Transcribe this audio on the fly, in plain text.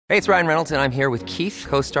Hey, it's Ryan Reynolds, and I'm here with Keith,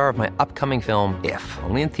 co-star of my upcoming film, If,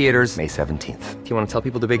 only in theaters May 17th. Do you want to tell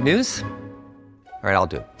people the big news? All right, I'll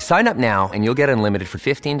do it. Sign up now and you'll get unlimited for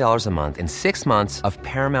 $15 a month and 6 months of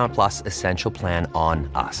Paramount Plus Essential Plan on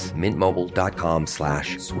us.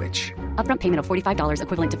 MintMobile.com/switch. Upfront payment of $45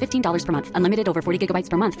 equivalent to $15 per month. Unlimited over 40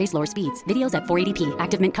 gigabytes per month. Face lower speeds. Videos at 480p.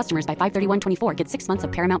 Active Mint customers by 531.24 get 6 months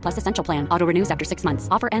of Paramount Plus Essential Plan. Auto renews after 6 months.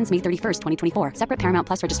 Offer ends May 31st, 2024. Separate Paramount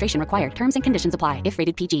Plus registration required. Terms and conditions apply if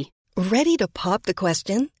rated PG. Ready to pop the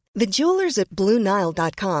question? The jewelers at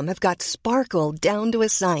BlueNile.com have got sparkle down to a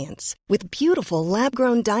science with beautiful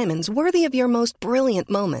lab-grown diamonds worthy of your most brilliant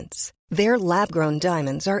moments. Their lab-grown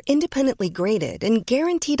diamonds are independently graded and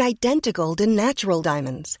guaranteed identical to natural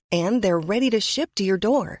diamonds, and they're ready to ship to your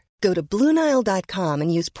door. Go to BlueNile.com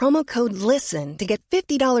and use promo code LISTEN to get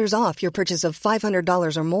 $50 off your purchase of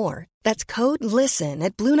 $500 or more. That's code LISTEN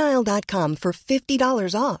at BlueNile.com for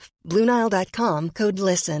 $50 off. BlueNile.com, code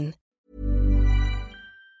LISTEN.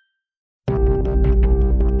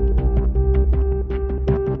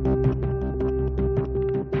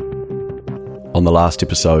 On the last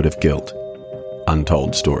episode of Guilt,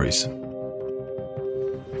 Untold Stories.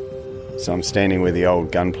 So I'm standing where the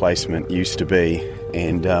old gun placement used to be,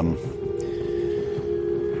 and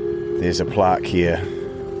there's a plaque here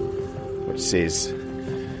which says,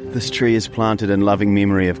 "This tree is planted in loving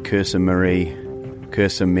memory of Kirsa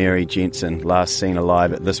Mary Jensen, last seen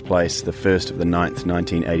alive at this place the 1st of the 9th,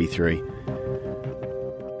 1983.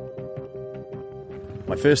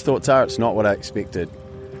 My first thoughts are it's not what I expected.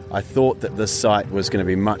 I thought that this site was going to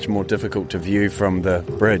be much more difficult to view from the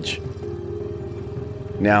bridge.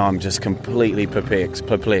 Now I'm just completely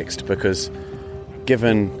perplexed because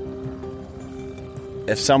given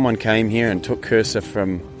if someone came here and took Kirsa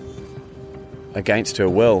from against her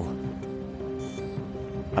will,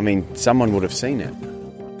 I mean, someone would have seen it.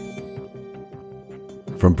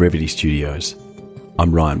 From Brevity Studios,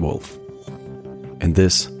 I'm Ryan Wolf, and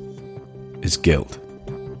this is Guilt,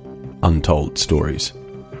 Untold Stories.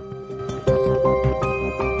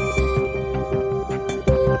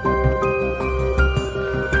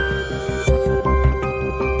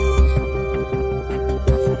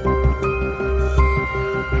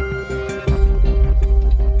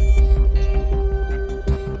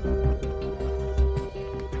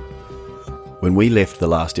 When we left the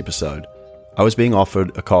last episode, I was being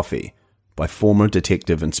offered a coffee by former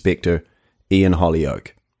Detective Inspector Ian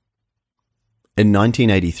Hollyoake. In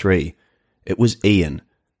 1983, it was Ian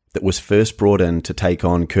that was first brought in to take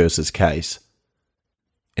on Kirsa's case.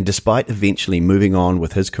 And despite eventually moving on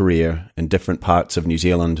with his career in different parts of New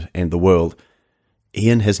Zealand and the world,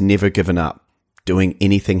 Ian has never given up, doing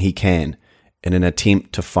anything he can in an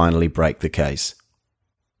attempt to finally break the case.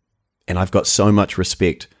 And I've got so much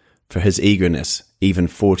respect for his eagerness even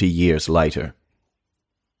 40 years later.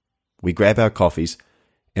 We grab our coffees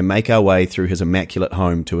and make our way through his immaculate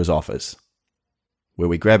home to his office, where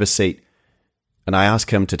we grab a seat and I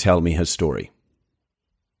ask him to tell me his story.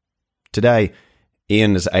 Today,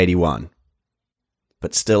 Ian is 81,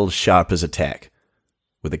 but still sharp as a tack,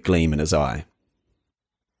 with a gleam in his eye.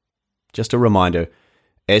 Just a reminder,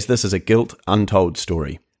 as this is a Guilt Untold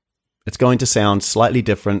story, it's going to sound slightly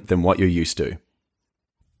different than what you're used to.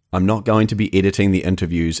 I'm not going to be editing the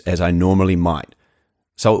interviews as I normally might,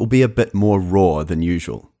 so it will be a bit more raw than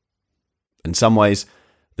usual. In some ways,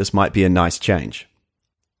 this might be a nice change.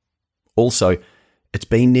 Also, it's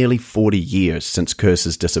been nearly 40 years since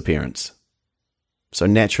Kirsa's disappearance. So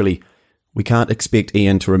naturally, we can't expect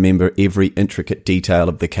Ian to remember every intricate detail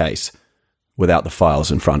of the case without the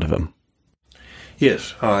files in front of him.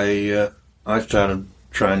 Yes, I started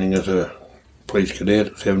training as a police cadet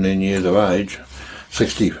at 17 years of age,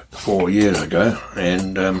 64 years ago,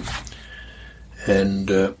 and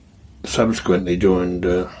subsequently joined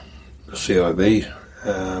the CIB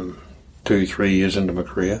 2-3 years into my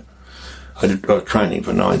career. I was training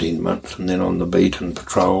for 19 months and then on the beat and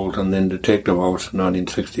patrolled, and then detective officer in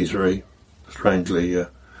 1963. Strangely,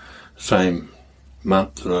 same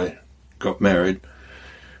month that I got married.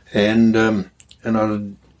 And I was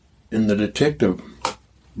in the detective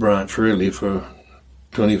branch really for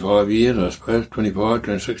 25 years, I suppose, 25,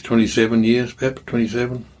 26, 27 years, perhaps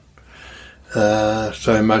 27.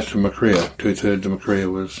 So most of my career, 2/3 of my career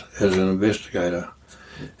was as an investigator.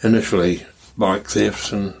 Initially bike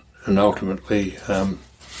thefts and ultimately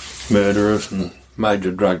murderers and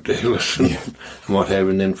major drug dealers and what have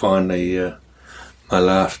you. And then finally my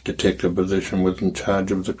last detective position was in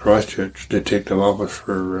charge of the Christchurch Detective Office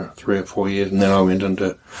for 3 or 4 years, and then I went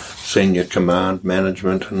into senior command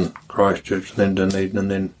management in Christchurch, and then Dunedin, and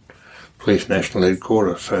then Police National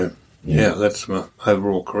Headquarters. So, yeah, that's my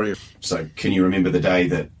overall career. So can you remember the day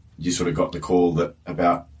that you sort of got the call that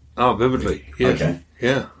about... Oh, vividly, yes. Okay.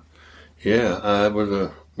 Yeah. It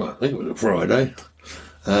was I think it was a Friday.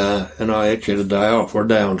 And I actually had a day off, or a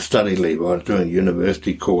day on study leave. I was doing a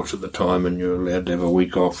university course at the time, and you're allowed to have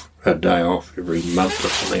a day off every month or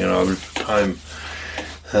something, and I was at home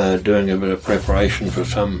doing a bit of preparation for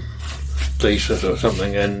some thesis or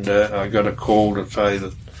something, and I got a call to say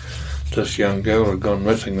that this young girl had gone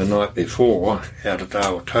missing the night before out at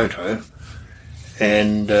Awatoto,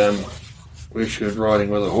 and she was riding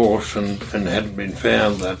with a horse and hadn't been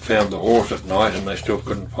found. They'd found the horse at night and they still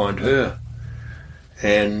couldn't find her.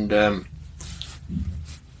 And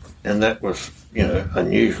that was,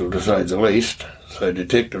 unusual to say the least. So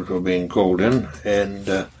detectives were being called in, and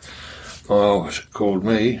my officer called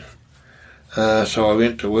me. So I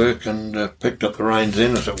went to work and picked up the reins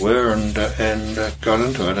in, as it were, and got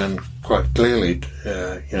into it. And quite clearly,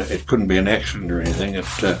 it couldn't be an accident or anything.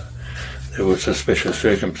 There were suspicious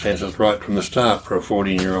circumstances right from the start for a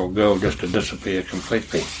 14-year-old girl just to disappear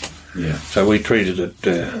completely. Yeah. So we treated it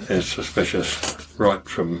as suspicious right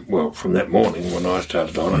from that morning when I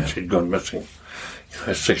started on it. She'd gone missing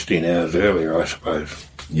 16 hours earlier, I suppose.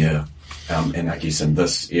 Yeah. And I guess in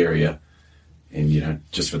this area, and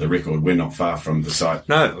just for the record, we're not far from the site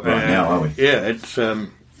now, are we? Yeah, it's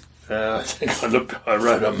I think I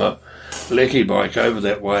rode on my Lecky bike over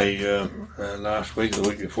that way last week, the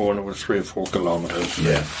week before, and it was 3 or 4 kilometres.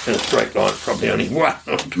 Yeah. In a straight line, it's probably only 1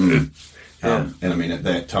 or 2. And I mean, at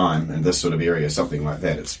that time, in this sort of area, something like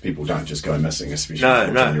that, it's people don't just go missing, especially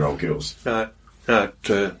 14-year-old girls. No, at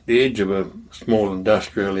the edge of a small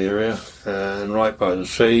industrial area, and right by the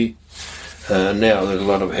sea. Now there's a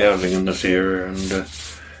lot of housing in this area, and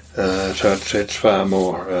so it's far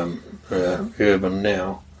more urban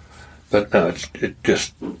now. But no, it's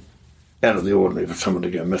just out of the ordinary for someone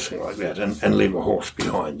to go missing like that and leave a horse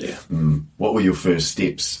behind there. What were your first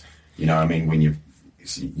steps? When you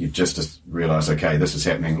just realised, okay, this is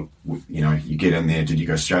happening, you get in there, did you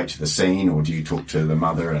go straight to the scene, or do you talk to the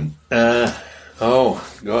mother? And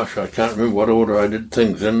oh gosh, I can't remember what order I did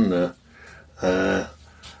things in.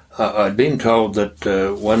 I'd been told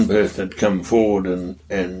that one person had come forward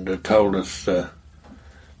and told us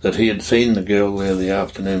that he had seen the girl there the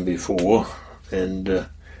afternoon before, and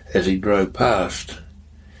as he drove past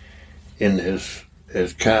in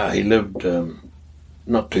his car, he lived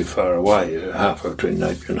not too far away, halfway between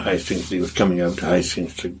Napier and Hastings. He was coming over to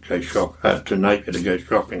Hastings to go to Napier to go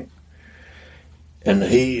shopping. And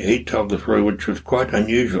he told the story, which was quite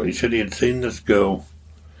unusual. He said he had seen this girl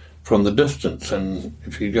from the distance, and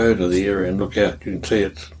if you go to the area and look out, you can see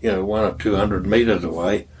it's 100 or 200 metres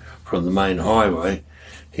away from the main highway.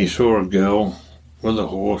 He saw a girl with a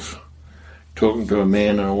horse talking to a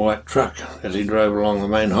man in a white truck as he drove along the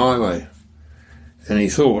main highway, and he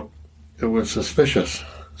thought it was suspicious,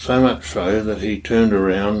 so much so that he turned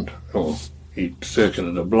around, or he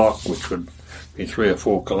circuited a block, which would be 3 or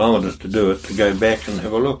 4 kilometres to do it, to go back and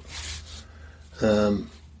have a look. And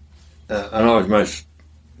I was most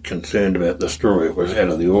concerned about the story. It was out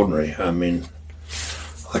of the ordinary. I mean,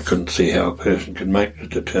 I couldn't see how a person could make the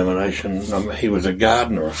determination. He was a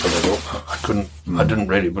gardener or something. I didn't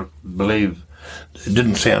really believe. It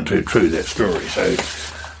didn't sound too true, that story. So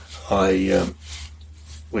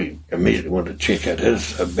we immediately wanted to check out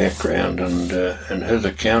his background and his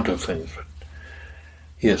account of things. But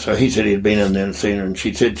yeah, so he said he'd been in there and seen her, and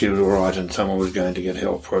she said she was all right and someone was going to get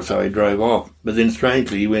help for her, so he drove off. But then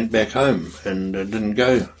strangely he went back home and didn't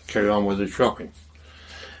carry on with his shopping.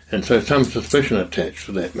 And so some suspicion attached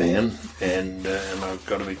to that man, and I've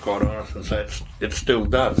got to be quite honest and say it still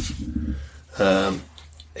does.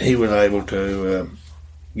 He was able to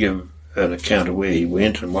give an account of where he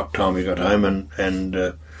went and what time he got home,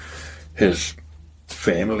 and his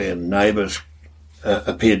family and neighbours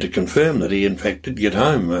appeared to confirm that he in fact did get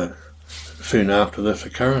home soon after this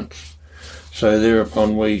occurrence. So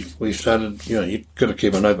thereupon we started, you've got to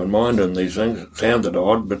keep an open mind on these things. It sounded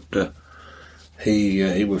odd, but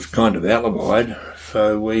he was kind of alibied.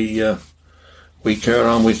 So we carried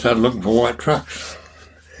on. We started looking for white trucks,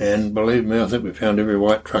 and believe me, I think we found every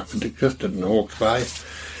white truck that existed in Hawke's Bay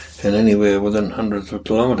and anywhere within hundreds of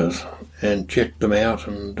kilometres, and checked them out,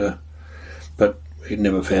 but we'd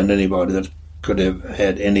never found anybody that could have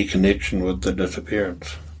had any connection with the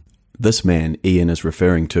disappearance. This man Ian is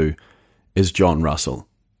referring to is John Russell,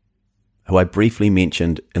 who I briefly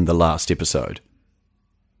mentioned in the last episode.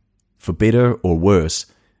 For better or worse,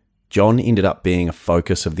 John ended up being a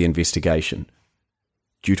focus of the investigation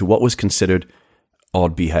due to what was considered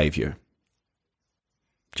odd behaviour.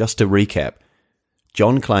 Just to recap,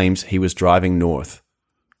 John claims he was driving north,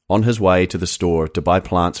 on his way to the store to buy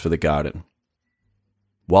plants for the garden.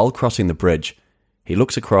 While crossing the bridge, he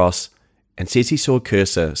looks across and says he saw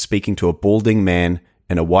Kirsa speaking to a balding man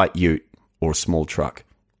in a white ute or a small truck.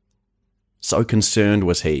 So concerned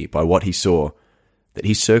was he by what he saw that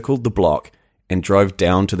he circled the block and drove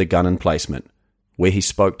down to the gun emplacement, where he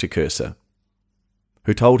spoke to Kirsa,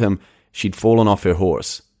 who told him she'd fallen off her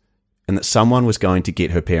horse and that someone was going to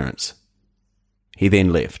get her parents. He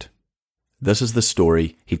then left. This is the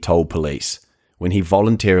story he told police when he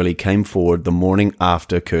voluntarily came forward the morning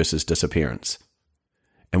after Kirsa's disappearance.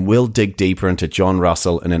 And we'll dig deeper into John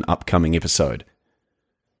Russell in an upcoming episode.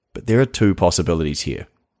 But there are two possibilities here.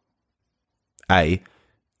 A,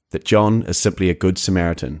 that John is simply a good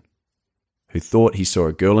Samaritan who thought he saw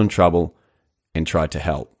a girl in trouble and tried to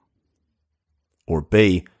help. Or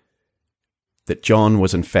B, that John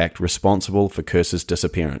was in fact responsible for Kirsa's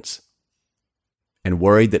disappearance, and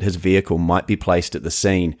worried that his vehicle might be placed at the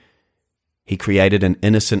scene, he created an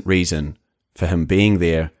innocent reason for him being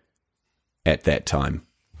there at that time.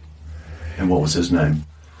 And what was his name?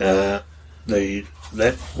 That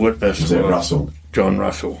witness was Russell? John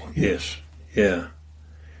Russell, yes. Yeah.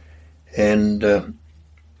 And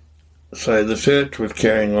so the search was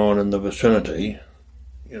carrying on in the vicinity.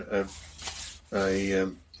 A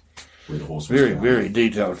very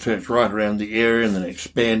detailed search right around the area and then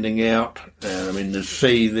expanding out. There's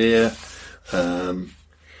sea there.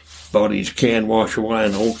 Bodies can wash away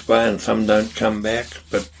in Hawke's Bay and some don't come back,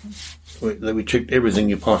 but we checked everything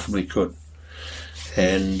you possibly could.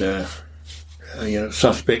 And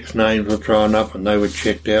suspects' names were thrown up and they were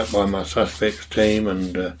checked out by my suspects team,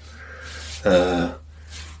 and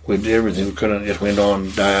we did everything we could, and it just went on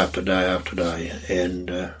day after day after day.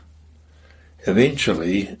 And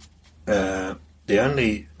eventually, the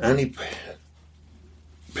only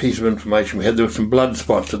piece of information we had, there were some blood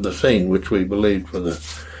spots at the scene, which we believed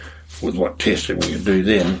with what testing we could do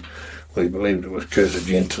then, we believed it was Kirsa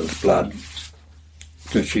Jensen's blood,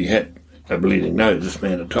 because she had a bleeding nose. This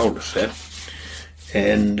man had told us that.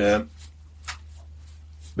 And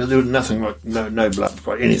but there was nothing like no blood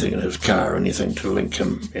spot, anything in his car, anything to link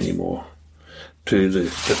him anymore to the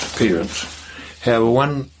disappearance.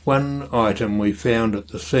 However, one item we found at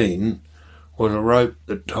the scene was a rope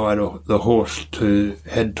that tied the horse to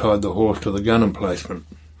the gun emplacement,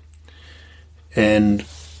 and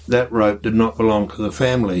that rope did not belong to the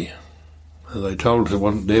family. They told us it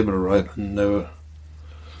wasn't their bit of rope, and they were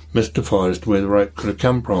mystified as to where the rope could have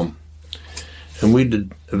come from. And we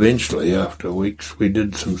did, eventually, after weeks, we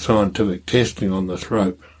did some scientific testing on this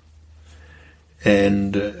rope.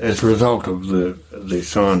 And as a result of the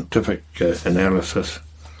scientific analysis,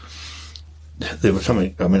 there was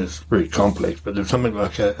something, it's very complex, but there was something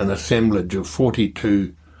like an assemblage of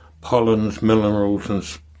 42 pollens, minerals and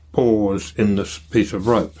spores in this piece of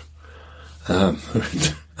rope.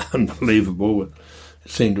 It's unbelievable, but it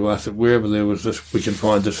seemed to us that wherever there was this, we could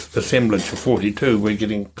find this assemblage of 42, we're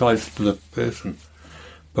getting close to the person.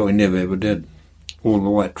 But we never ever did. All the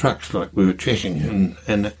white trucks, like we were checking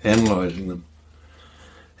and analysing them.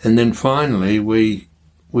 And then finally we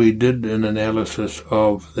did an analysis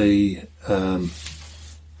of the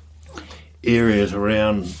areas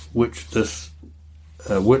around which this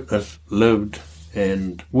witness lived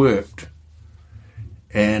and worked,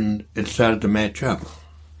 and it started to match up.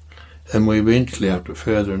 And we eventually, after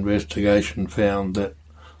further investigation, found that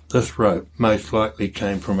this rope most likely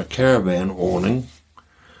came from a caravan awning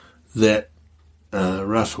that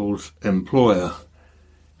Russell's employer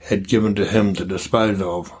had given to him to dispose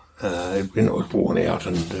of. It was worn out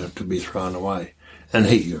and to be thrown away. And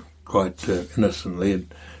he, quite innocently,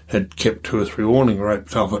 had kept 2 or 3 awning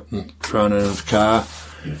ropes off it and thrown it in his car.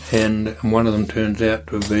 Yes. And one of them turns out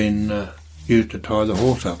to have been used to tie the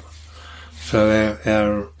horse up. So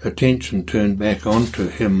our attention turned back onto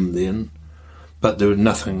him then, but there was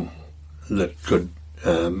nothing that could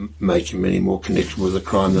make him any more connected with the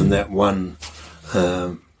crime than that one.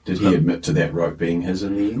 Did he admit to that rope being his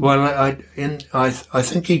in the end? Well, I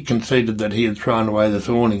think he conceded that he had thrown away this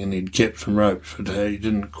awning and he'd kept some ropes, but he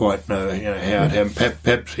didn't quite know how it happened.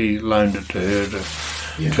 Perhaps he loaned it to her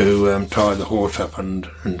to tie the horse up, and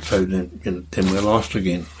so then we're lost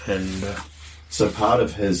again. And so part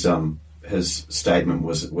of his statement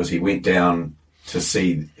was he went down to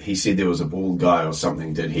see. He said there was a bald guy or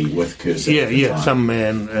something. Did he with Kirsa? Yeah, some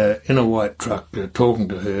man in a white truck talking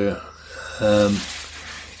to her.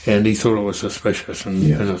 And he thought it was suspicious, and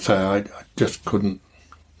as I say, I just couldn't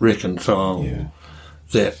reconcile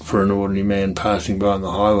that for an ordinary man passing by on the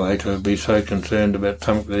highway to be so concerned about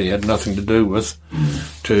something that he had nothing to do with,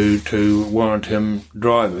 to warrant him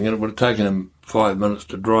driving. And it would have taken him 5 minutes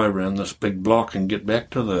to drive around this big block and get back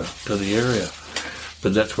to the area,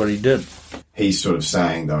 but that's what he did. He's sort of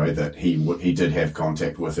saying, though, that he did have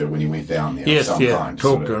contact with her when he went down there. Yes, of some kind,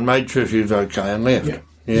 talked to her and made sure she was okay and left.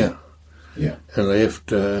 Yeah. And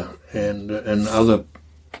left, and other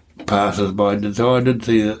passers-by did. So I did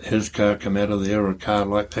see his car come out of there, or a car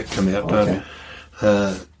like that come out. Okay.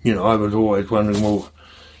 I was always wondering, well,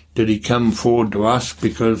 did he come forward to us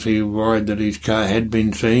because he worried that his car had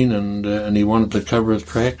been seen and he wanted to cover his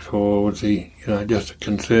tracks, or was he, just a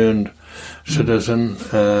concerned citizen?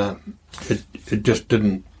 It just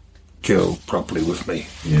didn't gel properly with me.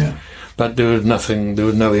 Yeah. But there was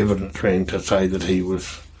no evidence really to say that he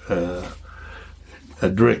was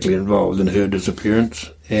directly involved in her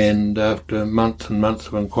disappearance. And after months and months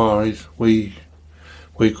of inquiries, we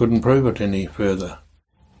couldn't prove it any further.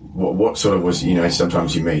 What sort of was,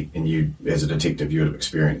 sometimes you meet, and you, as a detective, you would have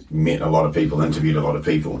experienced, met a lot of people, interviewed a lot of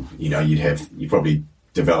people. You probably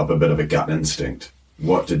develop a bit of a gut instinct.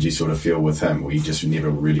 What did you sort of feel with him? Were you just never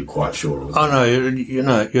really quite sure? Oh no,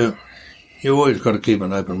 you always got to keep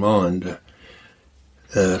an open mind.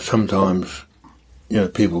 Sometimes,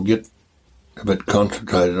 people get a bit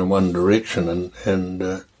concentrated in one direction, and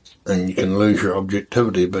you can lose your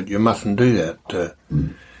objectivity. But you mustn't do that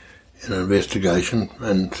in an investigation,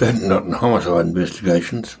 and certainly not in homicide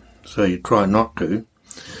investigations. So you try not to.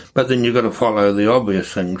 But then you've got to follow the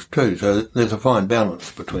obvious things too. So there's a fine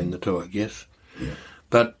balance between the two, I guess. Yeah.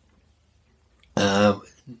 But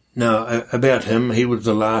no, about him, he was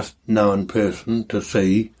the last known person to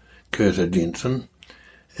see Kirsa Jensen,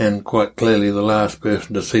 and quite clearly the last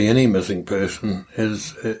person to see any missing person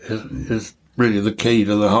is really the key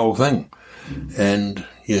to the whole thing. And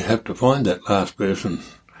you have to find that last person.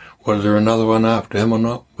 Was there another one after him or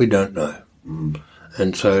not? We don't know.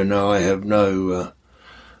 And so no, I have no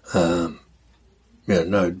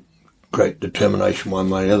great determination one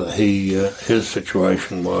way or the other. His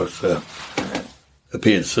situation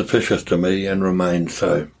appeared suspicious to me and remains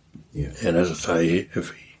so. Yeah. And as I say,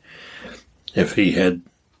 if he had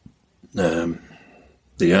the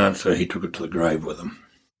answer, he took it to the grave with him.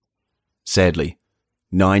 Sadly,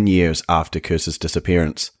 9 years after Kirsa's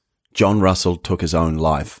disappearance, John Russell took his own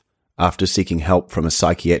life after seeking help from a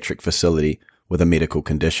psychiatric facility with a medical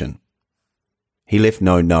condition. He left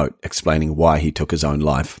no note explaining why he took his own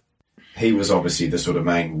life. He was obviously the sort of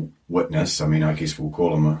main witness. I mean, I guess we'll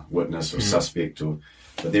call him a witness or suspect.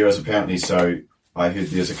 But there is apparently, so I heard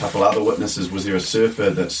there's a couple other witnesses. Was there a surfer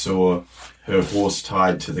that saw her horse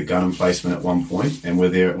tied to the gun emplacement at one point? And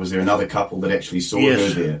was there another couple that actually saw her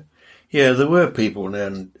there? Yeah, there were people now,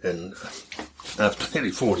 and after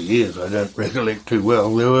nearly 40 years, I don't recollect too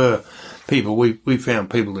well. There were people, we found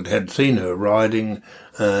people that had seen her riding,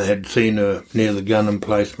 had seen her near the gun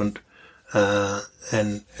emplacement,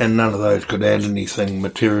 and none of those could add anything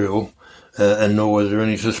material, and nor was there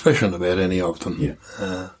any suspicion about any of them.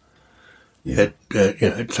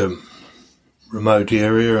 It's a remote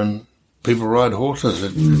area, and people ride horses.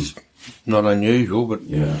 It's not unusual, but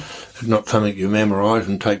it's not something you memorise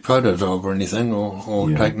and take photos of or anything, or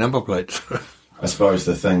take number plates. I suppose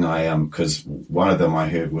the thing because one of them I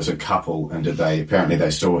heard was a couple, and apparently they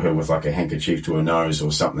saw her with like a handkerchief to her nose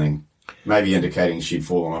or something, maybe indicating she'd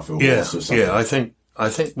fallen off her horse or something. Yeah, I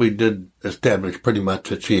think we did establish pretty much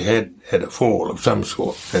that she had had a fall of some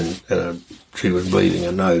sort, and she was bleeding,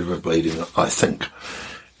 her nose was bleeding, I think.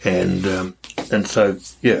 And so,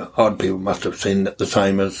 odd people must have seen it the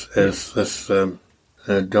same as this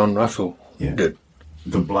John Russell did.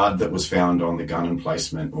 The blood that was found on the gun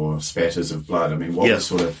emplacement, or spatters of blood, I mean, what was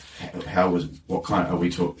sort of, what kind of, are we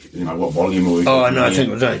talking, what volume are we talking? I think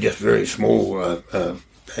it was only just very small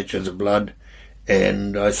patches of blood,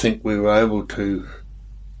 and I think we were able to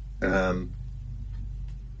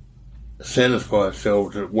satisfy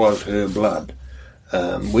ourselves that it was her blood.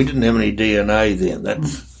 We didn't have any DNA then.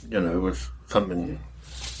 That's was something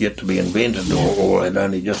yet to be invented, or had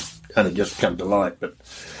only just come to light. But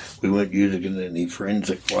we weren't using it in any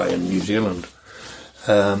forensic way in New Zealand.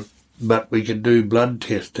 But we could do blood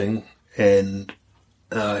testing, and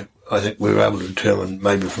I think we were able to determine,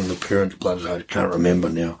 maybe from the parents' blood, I can't remember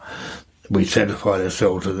now, we satisfied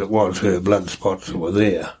ourselves that it was her blood spots that were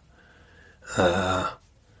there.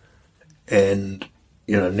 And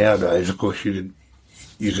nowadays, of course, you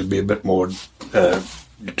could be a bit more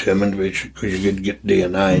determined, because you could get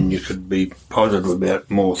DNA and you could be positive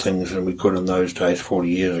about more things than we could in those days 40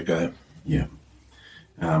 years ago. Yeah.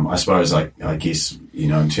 I suppose, I guess,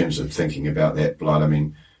 in terms of thinking about that blood, I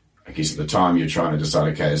mean, I guess at the time you're trying to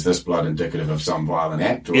decide, okay, is this blood indicative of some violent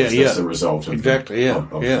act, or is this a result of,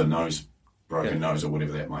 the nose, broken nose, or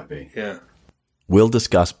whatever that might be? Yeah. We'll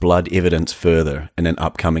discuss blood evidence further in an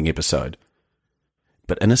upcoming episode.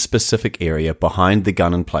 But in a specific area behind the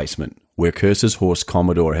gun emplacement, where Kirsa's horse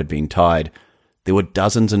Commodore had been tied, there were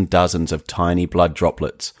dozens and dozens of tiny blood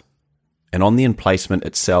droplets, and on the emplacement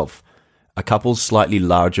itself, a couple slightly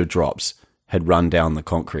larger drops had run down the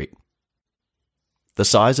concrete. The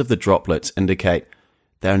size of the droplets indicate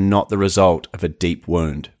they are not the result of a deep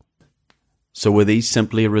wound. So were these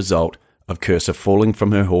simply a result of Kirsa falling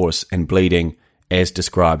from her horse and bleeding, as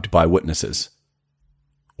described by witnesses?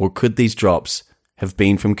 Or could these drops have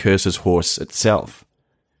been from Kirsa's horse itself,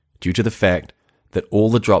 due to the fact that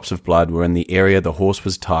all the drops of blood were in the area the horse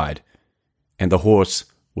was tied, and the horse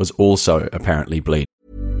was also apparently bleeding?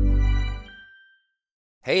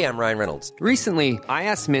 Hey, I'm Ryan Reynolds. Recently, I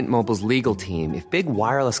asked Mint Mobile's legal team if big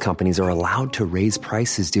wireless companies are allowed to raise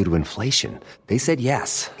prices due to inflation. They said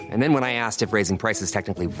yes. And then when I asked if raising prices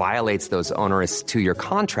technically violates those onerous 2-year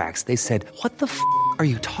contracts, they said, "What the f*** are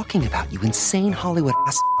you talking about, you insane Hollywood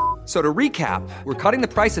ass?" So to recap, we're cutting the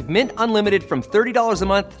price of Mint Unlimited from $30 a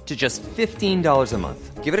month to just $15 a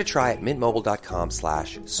month. Give it a try at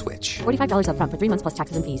mintmobile.com/switch. $45 up front for 3 months plus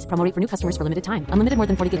taxes and fees. Promo rate for new customers for limited time. Unlimited more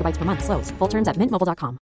than 40 gigabytes per month. Slows full terms at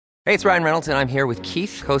mintmobile.com. Hey, it's Ryan Reynolds, and I'm here with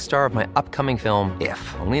Keith, co-star of my upcoming film,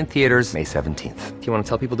 If, only in theaters May 17th. Do you want to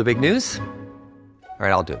tell people the big news? All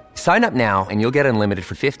right, I'll do it. Sign up now and you'll get unlimited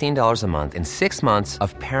for $15 a month and 6 months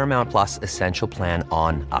of Paramount Plus Essential Plan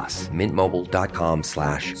on us.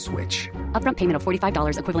 mintmobile.com/switch. Upfront payment of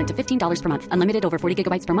 $45 equivalent to $15 per month. Unlimited over 40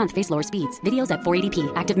 gigabytes per month. Face lower speeds. Videos at 480p.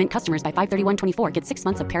 Active Mint customers by 531.24 get 6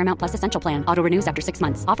 months of Paramount Plus Essential Plan. Auto renews after 6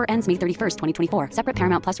 months. Offer ends May 31st, 2024. Separate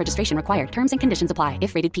Paramount Plus registration required. Terms and conditions apply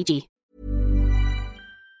if rated PG.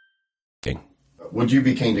 Would you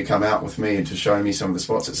be keen to come out with me and to show me some of the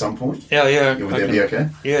spots at some point? Yeah. Would that be okay?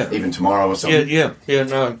 Yeah. Even tomorrow or something? Yeah.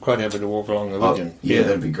 No, I'm quite happy to walk along the ridge. Yeah,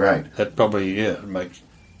 that'd be great. That probably, makes,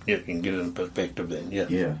 you can get it in perspective then,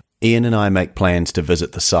 Yeah. Ian and I make plans to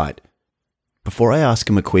visit the site. Before I ask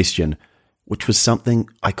him a question, which was something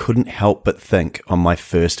I couldn't help but think on my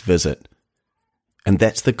first visit, and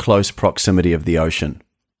that's the close proximity of the ocean,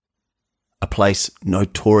 a place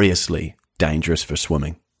notoriously dangerous for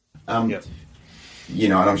swimming. You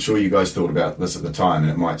know, and I'm sure you guys thought about this at the time,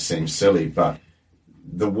 and it might seem silly, but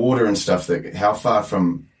the water and stuff, that how far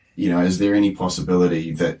from, is there any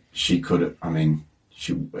possibility that she could,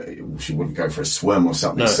 she wouldn't go for a swim or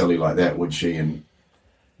something silly like that, would she, and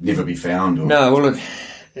never be found? Or? No, well,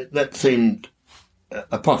 that seemed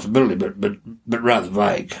a possibility, but rather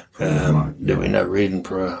vague. There was no reason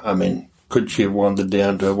for her. Could she have wandered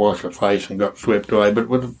down to wash her face and got swept away? But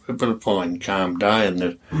with a fine, calm day,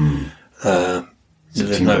 and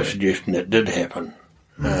there's no suggestion that did happen.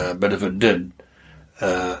 But if it did,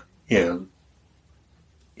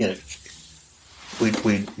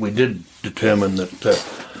 we did determine that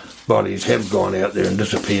bodies have gone out there and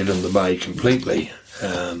disappeared in the bay completely.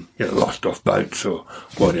 Lost off boats or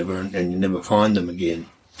whatever, and you never find them again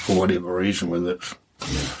for whatever reason, whether it's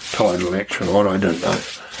tidal action or what, I don't know.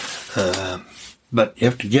 But you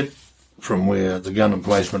have to get from where the gun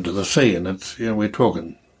emplacement to the sea, and it's we're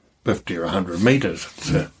talking 50 or 100 metres.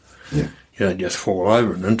 You don't just fall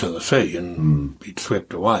over and into the sea and be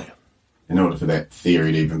swept away. In order for that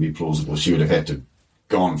theory to even be plausible, she would have had to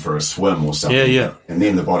gone for a swim or something. Yeah. And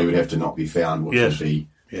then the body would have to not be found, which would be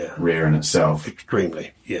rare in itself.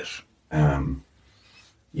 Extremely, yes.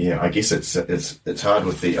 I guess it's hard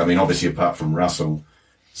with the. Obviously, apart from Russell,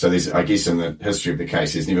 so there's. I guess in the history of the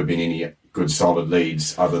case, there's never been any good solid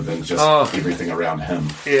leads other than just everything around him.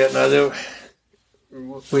 Yeah, no,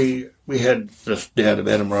 we had this doubt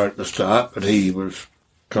about him right at the start, but he was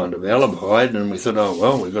kind of alibied, and we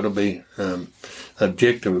thought, we've got to be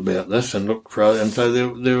objective about this and look for. And so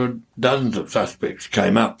there were dozens of suspects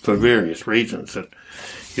came up for various reasons that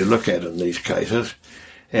you look at in these cases,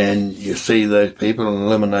 and you see those people and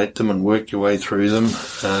eliminate them and work your way through them.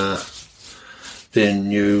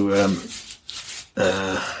 Then you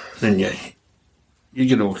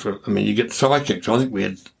get also. You get psychics. I think we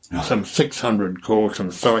had some 600 calls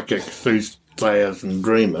from psychics, soothsayers and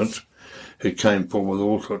dreamers who came forward with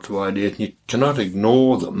all sorts of ideas. And you cannot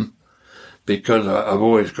ignore them, because I've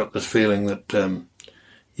always got this feeling that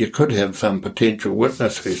you could have some potential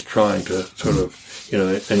witness who's trying to sort of,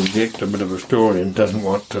 inject a bit of a story and doesn't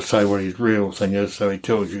want to say what his real thing is, so he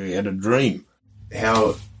tells you he had a dream.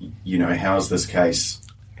 How's this case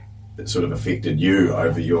sort of affected you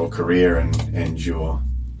over your career and your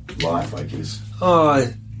life, I guess?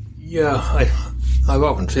 I've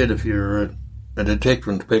often said if you're a detective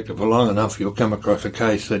inspector for long enough, you'll come across a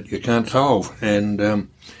case that you can't solve, and I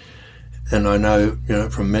know,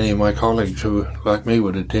 from many of my colleagues who, like me,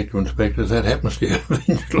 were detective inspectors, that happens to you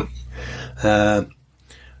eventually.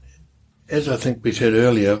 as I think we said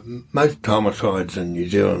earlier, most homicides in New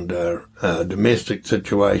Zealand are domestic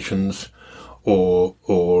situations or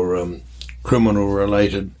criminal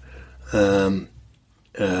related, and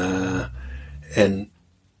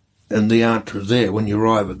the answer is there. When you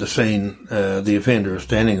arrive at the scene, the offender is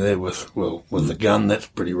standing there with the gun. That's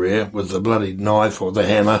pretty rare. With the bloody knife or the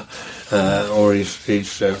hammer, or he's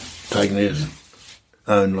taken his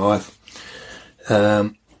own life.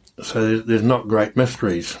 So there's not great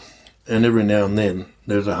mysteries, and every now and then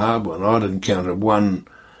there's a hard one. I'd encountered one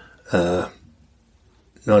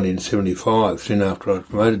 1975, soon after I was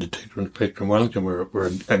promoted Detective Inspector in Wellington, where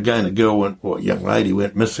again a young lady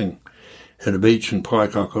went missing at a beach in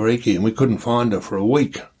Paikakariki, and we couldn't find her for a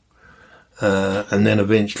week. And then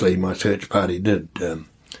eventually my search party did.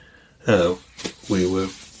 We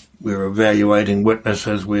were evaluating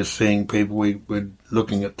witnesses, we were seeing people, we were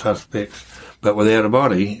looking at suspects, but without a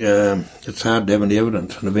body, it's hard to have any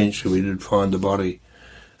evidence. And eventually we did find the body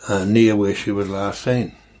near where she was last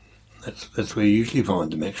seen. That's where you usually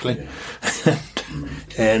find them, actually,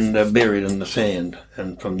 and buried in the sand.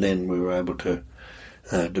 And from then we were able to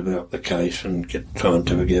develop the case and get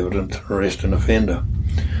scientific evidence and arrest an offender.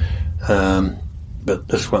 But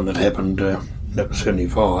this one that happened, that was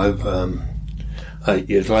 75, 8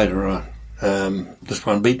 years later, this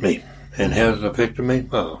one beat me. And how has it affected me?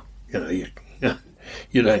 Well, you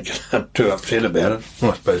don't get too upset about it.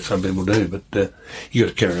 Well, I suppose some people do, but you got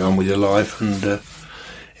to carry on with your life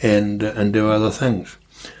and do other things.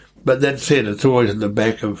 But that said, it's always at the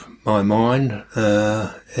back of my mind,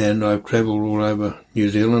 and I've travelled all over New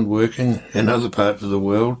Zealand working and other parts of the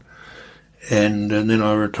world, and then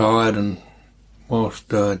I retired, and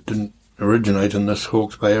whilst I didn't originate in this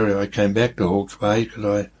Hawke's Bay area, I came back to Hawke's Bay because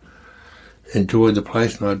I enjoyed the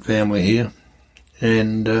place and I had family here.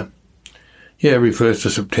 And every 1st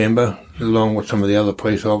of September, along with some of the other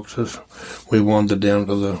police officers, we wandered down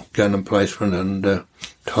to the gun emplacement and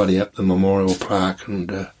tidy up the memorial plaque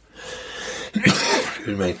and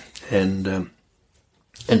excuse me, and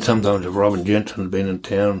sometimes if Robin Jensen had been in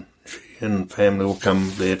town, she and family will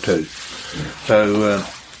come there too. So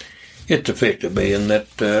it's affected me in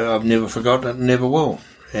that I've never forgotten it and never will.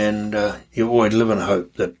 And you always live in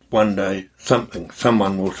hope that one day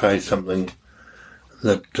someone will say something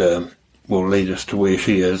that will lead us to where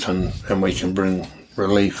she is, and we can bring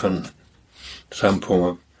relief and some form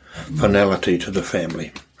of finality to the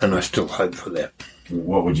family. And I still hope for that.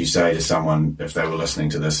 What would you say to someone if they were listening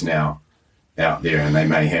to this now out there and they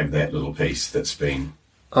may have that little piece that's been...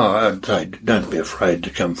 Oh, I'd say don't be afraid to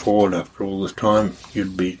come forward after all this time.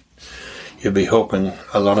 You'd be helping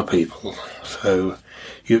a lot of people. So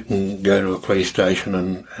you can go to a police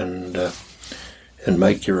station and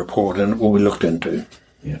make your report, and it will be looked into.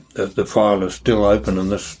 Yeah. The file is still open, and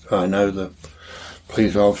this, I know the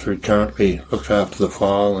police officer who currently looks after the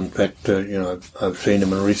file. In fact, I've seen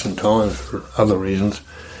him in recent times for other reasons,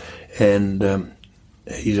 and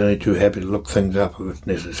he's only too happy to look things up if it's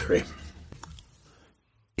necessary.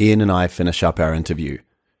 Ian and I finish up our interview,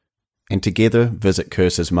 and together visit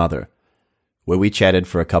Kirsa's mother, where we chatted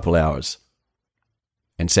for a couple hours.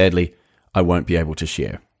 And sadly, I won't be able to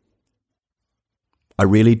share. I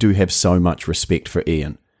really do have so much respect for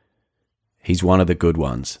Ian. He's one of the good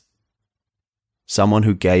ones. Someone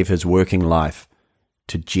who gave his working life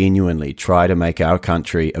to genuinely try to make our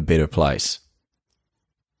country a better place.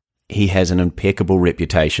 He has an impeccable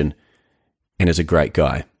reputation and is a great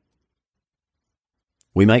guy.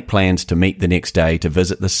 We make plans to meet the next day to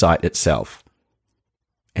visit the site itself,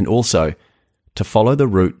 and also to follow the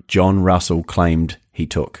route John Russell claimed he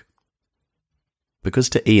took. Because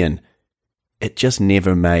to Ian, it just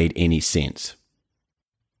never made any sense.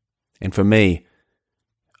 And for me,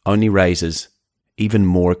 only raises even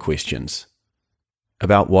more questions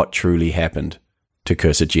about what truly happened to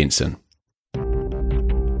Kirsa Jensen.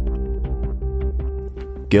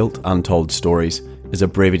 Guilt Untold Stories is a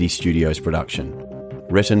Brevity Studios production.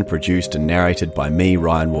 Written, produced and narrated by me,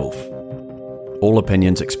 Ryan Wolf. All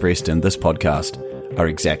opinions expressed in this podcast are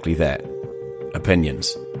exactly that,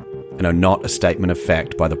 opinions, and are not a statement of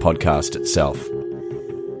fact by the podcast itself.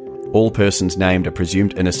 All persons named are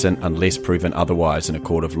presumed innocent unless proven otherwise in a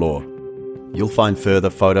court of law. You'll find further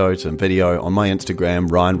photos and video on my Instagram,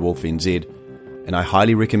 RyanWolfNZ, and I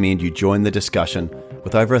highly recommend you join the discussion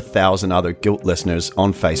with over 1,000 other Guilt listeners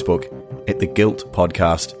on Facebook at the Guilt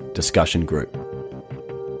Podcast Discussion Group.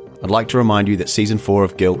 I'd like to remind you that Season 4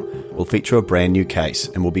 of Guilt will feature a brand new case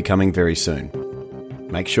and will be coming very soon.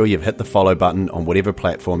 Make sure you've hit the follow button on whatever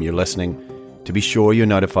platform you're listening to be sure you're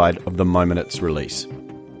notified of the moment it's released.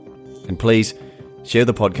 And please, share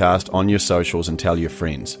the podcast on your socials and tell your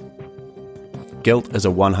friends. Guilt is a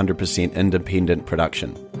 100% independent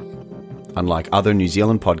production. Unlike other New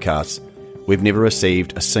Zealand podcasts, we've never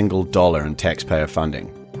received a single dollar in taxpayer funding.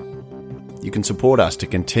 You can support us to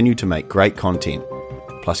continue to make great content,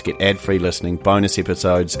 plus get ad-free listening, bonus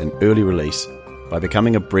episodes, and early release by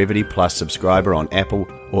becoming a Brevity Plus subscriber on Apple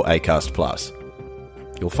or Acast Plus.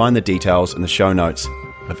 You'll find the details in the show notes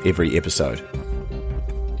of every episode.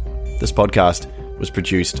 This podcast was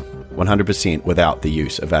produced 100% without the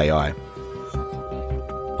use of AI.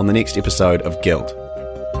 On the next episode of Guilt,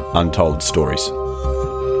 Untold Stories.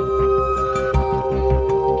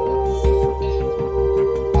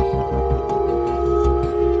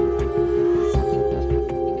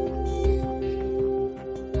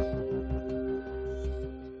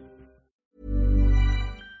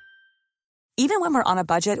 Even when we're on a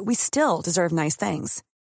budget, we still deserve nice things.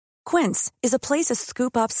 Quince is a place to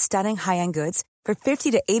scoop up stunning high-end goods for 50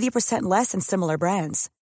 to 80% less than similar brands.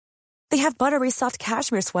 They have buttery soft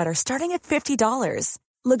cashmere sweaters starting at $50,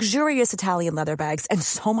 luxurious Italian leather bags, and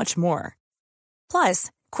so much more.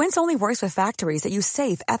 Plus, Quince only works with factories that use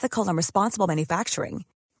safe, ethical, and responsible manufacturing.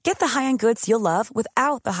 Get the high-end goods you'll love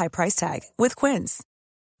without the high price tag with Quince.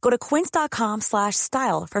 Go to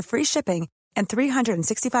quince.com/style for free shipping and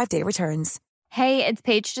 365-day returns. Hey, it's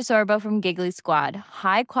Paige DeSorbo from Giggly Squad.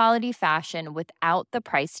 High quality fashion without the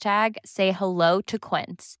price tag. Say hello to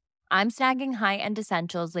Quince. I'm snagging high-end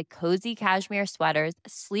essentials like cozy cashmere sweaters,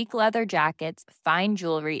 sleek leather jackets, fine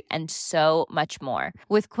jewelry, and so much more.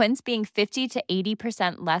 With Quince being 50 to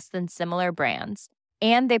 80% less than similar brands.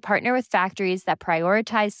 And they partner with factories that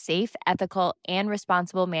prioritize safe, ethical, and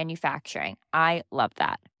responsible manufacturing. I love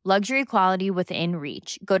that. Luxury quality within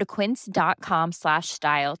reach. Go to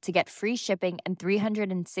quince.com/style to get free shipping and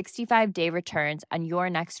 365-day returns on your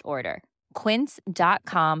next order.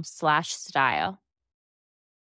 Quince.com/style.